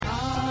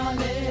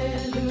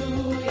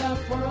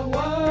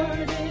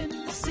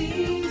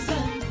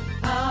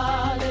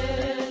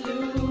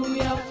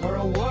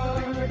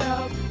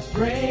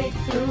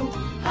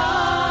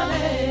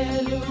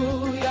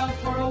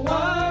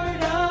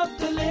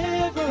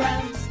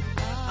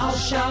I'll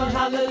shout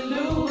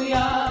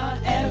hallelujah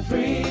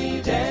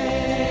every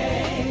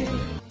day.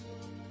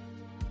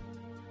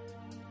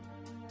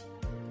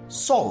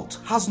 Salt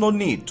has no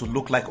need to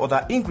look like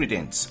other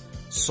ingredients.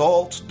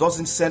 Salt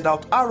doesn't send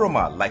out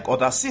aroma like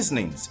other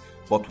seasonings,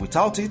 but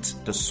without it,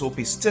 the soup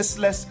is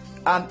tasteless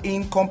and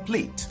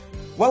incomplete.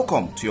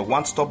 Welcome to your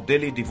one-stop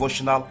daily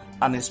devotional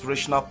and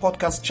inspirational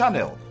podcast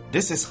channel.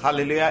 This is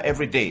Hallelujah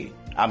Every Day.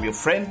 I'm your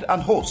friend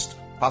and host,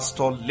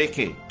 Pastor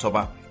Leke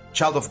Toba.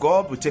 Child of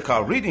God, we take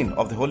our reading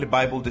of the Holy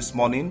Bible this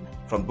morning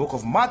from the book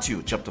of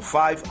Mathew chapter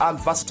 5 and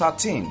verse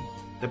 13.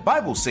 The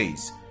Bible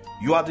says,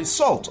 "You are the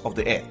salt of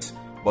the earth,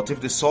 but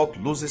if the salt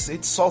loses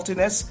its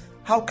saltiness,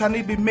 how can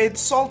it be made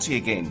salty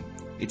again?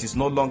 It is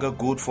no longer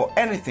good for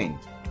anything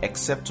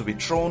except to be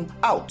thrown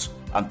out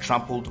and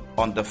trampled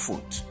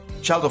underfoot."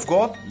 Child of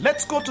God,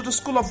 let's go to the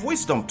school of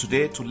wisdom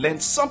today to learn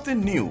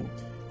something new.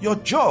 Your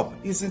job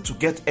isn't to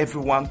get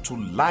everyone to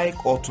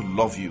like or to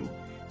love you.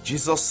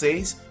 Jesus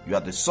says you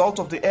are the salt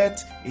of the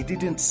earth. He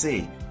didn't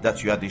say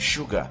that you are the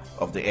sugar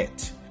of the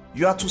earth.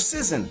 You are to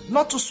season,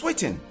 not to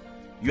sweeten.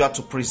 You are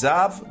to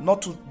preserve,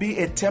 not to be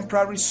a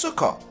temporary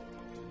sucour.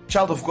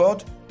 Child of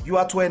God, you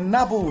are to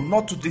enable,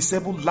 not to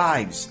disable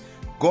lives.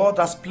 God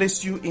has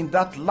placed you in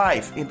that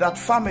life, in that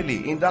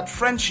family, in that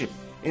friendship,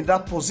 in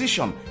that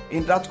position,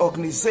 in that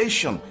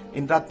organization,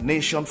 in that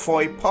nation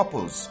for a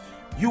purpose.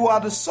 You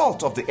are the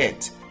salt of the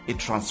earth, a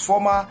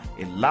transformer,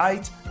 a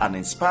light, an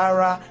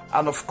inspirer,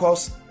 and of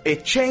course, a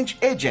change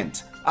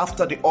agent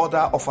after the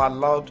order of our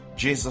Lord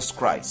Jesus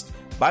Christ.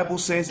 Bible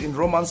says in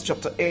Romans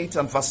chapter 8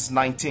 and verse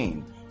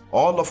 19,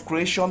 all of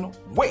creation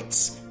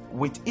waits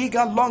with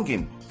eager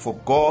longing for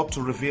God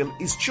to reveal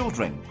his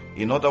children.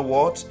 In other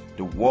words,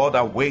 the world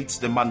awaits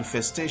the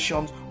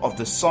manifestations of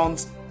the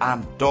sons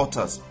and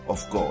daughters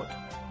of God.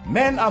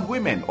 Men and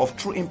women of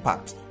true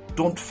impact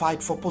don't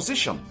fight for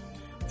position,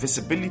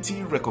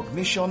 visibility,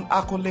 recognition,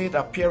 accolade,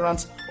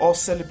 appearance, or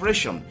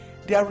celebration.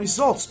 Their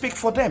results speak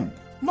for them,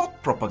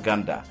 not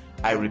propaganda.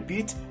 I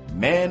repeat,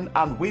 men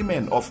and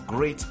women of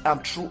great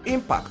and true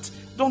impact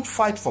don't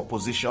fight for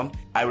position.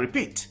 I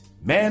repeat,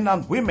 men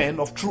and women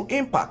of true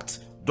impact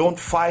don't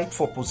fight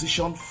for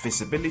position,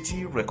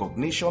 visibility,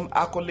 recognition,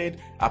 accolade,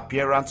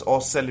 appearance,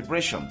 or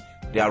celebration.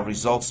 Their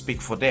results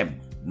speak for them,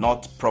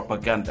 not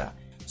propaganda.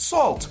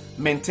 Salt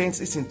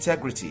maintains its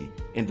integrity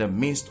in the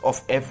midst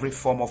of every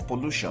form of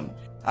pollution.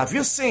 Have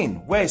you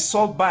seen where a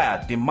salt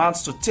buyer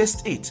demands to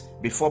taste it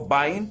before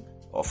buying?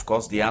 Of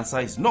course, the answer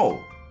is no.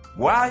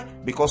 Why?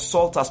 Because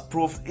salt has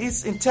proved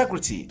its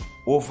integrity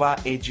over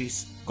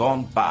ages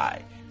gone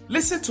by.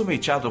 Listen to me,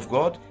 child of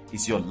God.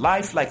 Is your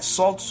life like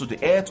salt to the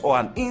earth or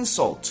an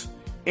insult?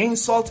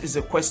 Insult is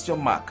a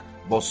question mark,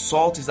 but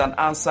salt is an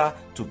answer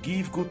to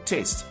give good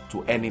taste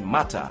to any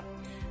matter.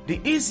 The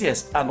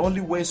easiest and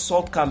only way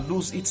salt can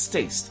lose its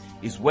taste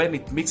is when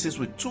it mixes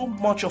with too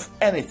much of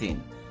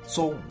anything.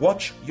 So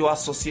watch your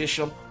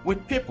association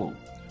with people.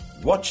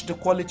 Watch the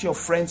quality of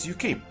friends you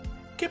keep.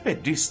 Keep a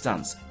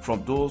distance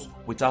from those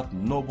without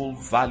noble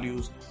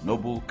values,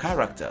 noble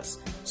characters.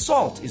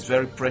 Salt is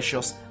very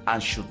precious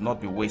and should not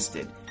be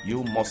wasted.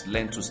 You must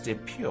learn to stay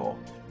pure.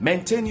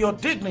 Maintain your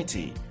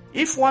dignity.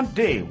 If one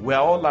day we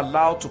are all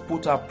allowed to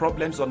put our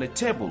problems on a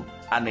table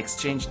and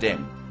exchange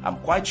them, I'm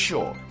quite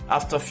sure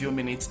after a few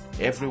minutes,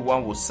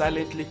 everyone will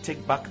silently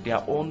take back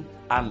their own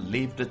and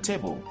leave the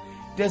table.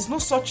 There's no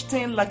such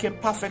thing like a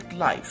perfect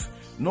life.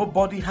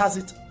 Nobody has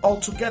it all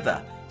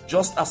together.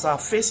 Just as our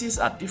faces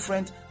are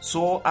different,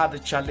 so are the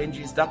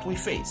challenges that we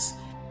face.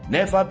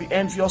 Never be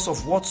envious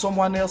of what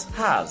someone else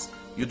has.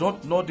 You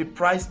don't know the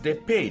price they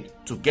paid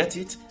to get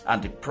it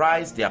and the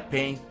price they are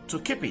paying to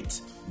keep it.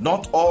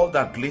 Not all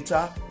that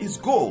glitter is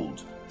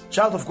gold.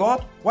 Child of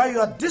God, while you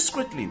are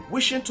discreetly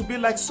wishing to be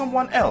like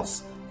someone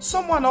else,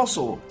 someone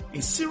also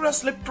is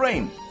seriously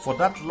praying for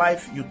that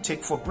life you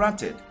take for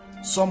granted.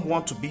 Some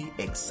want to be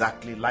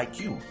exactly like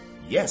you.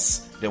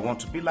 Yes, they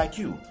want to be like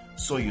you.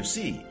 So you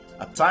see,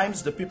 at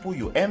times the people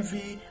you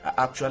envy are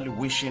actually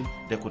wishing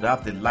they could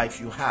have the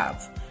life you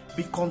have.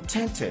 Be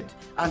contented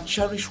and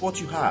cherish what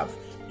you have.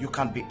 You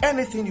can be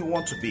anything you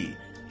want to be.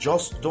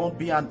 Just don't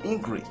be an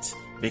ingrate,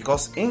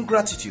 because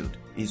ingratitude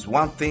is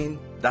one thing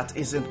that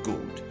isn't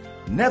good.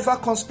 Never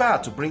conspire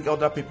to bring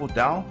other people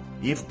down.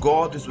 If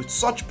God is with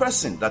such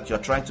person that you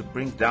are trying to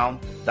bring down,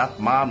 that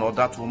man or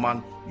that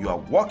woman you are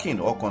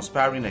working or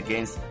conspiring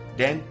against,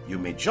 then you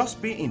may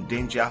just be in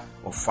danger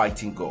of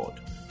fighting God.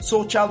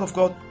 So, child of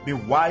God, be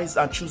wise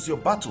and choose your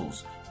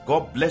battles.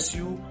 God bless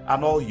you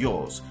and all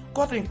yours.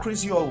 God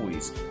increase you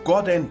always.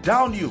 God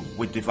endow you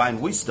with divine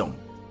wisdom.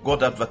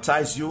 God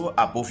advertise you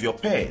above your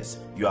peers.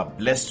 You are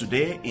blessed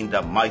today in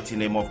the mighty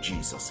name of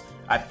Jesus.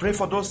 I pray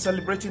for those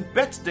celebrating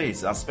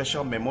birthdays and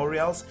special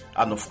memorials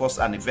and of course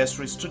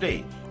anniversaries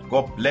today.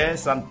 God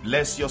bless and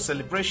bless your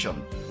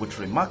celebration with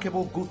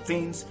remarkable good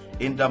things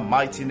in the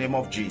mighty name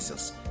of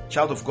Jesus.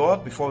 Child of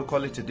God, before we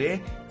call it a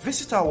day,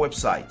 visit our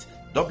website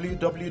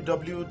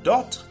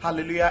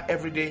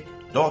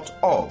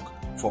www.hallelujaheveryday.org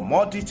for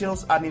more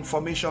details and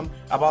information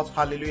about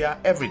Hallelujah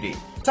Everyday.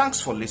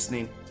 Thanks for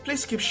listening.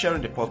 Please keep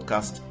sharing the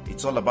podcast.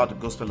 It's all about the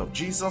gospel of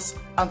Jesus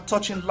and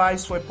touching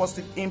lives for a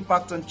positive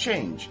impact and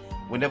change.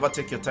 We never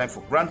take your time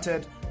for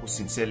granted. We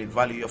sincerely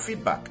value your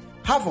feedback.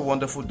 Have a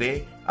wonderful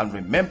day, and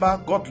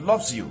remember, God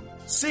loves you.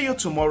 See you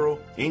tomorrow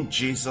in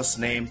Jesus'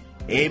 name.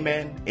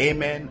 Amen,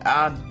 amen,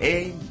 and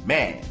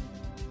amen.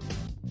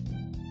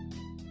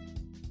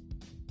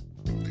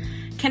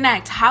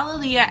 Connect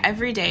Hallelujah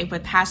every day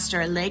with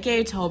Pastor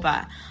Lege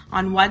Toba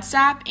on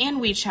WhatsApp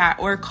and WeChat,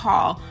 or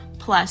call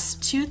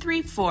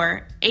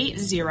 +234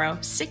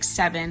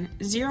 8067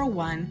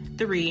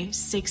 013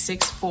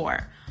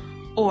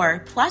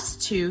 or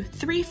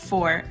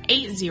 +234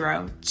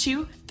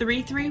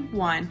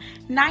 802331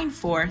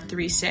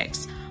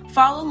 9436.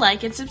 Follow,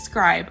 like, and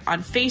subscribe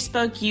on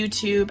Facebook,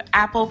 YouTube,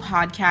 Apple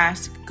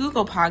Podcasts,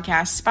 Google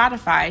Podcasts,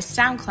 Spotify,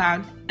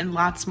 SoundCloud, and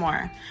lots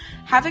more.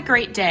 Have a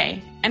great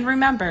day, and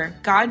remember,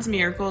 God's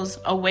miracles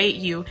await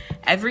you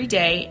every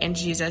day in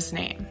Jesus'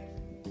 name.